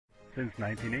Since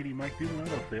 1980, Mike Duman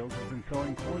Auto Sales has been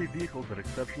selling quality vehicles at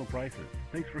exceptional prices.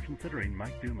 Thanks for considering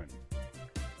Mike Duman.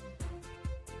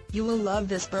 You will love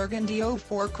this Burgundy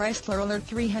 04 Chrysler Leather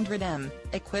 300M,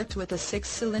 equipped with a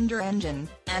 6-cylinder engine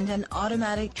and an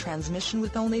automatic transmission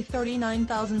with only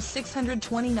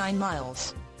 39,629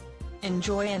 miles.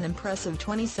 Enjoy an impressive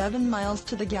 27 miles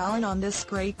to the gallon on this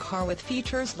great car with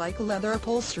features like leather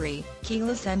upholstery,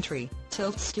 keyless entry,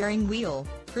 tilt steering wheel,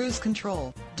 cruise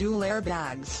control, dual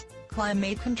airbags,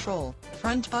 climate control,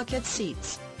 front bucket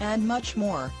seats, and much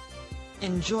more.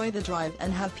 Enjoy the drive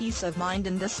and have peace of mind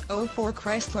in this 04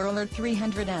 Chrysler Leather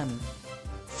 300M.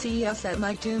 See us at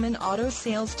Mike Duman Auto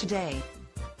Sales today.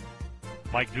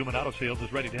 Mike Duman Auto Sales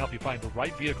is ready to help you find the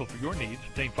right vehicle for your needs,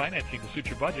 obtain financing to suit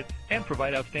your budget, and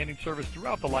provide outstanding service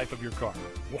throughout the life of your car.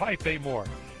 Why pay more?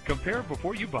 Compare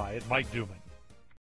before you buy at Mike Duman.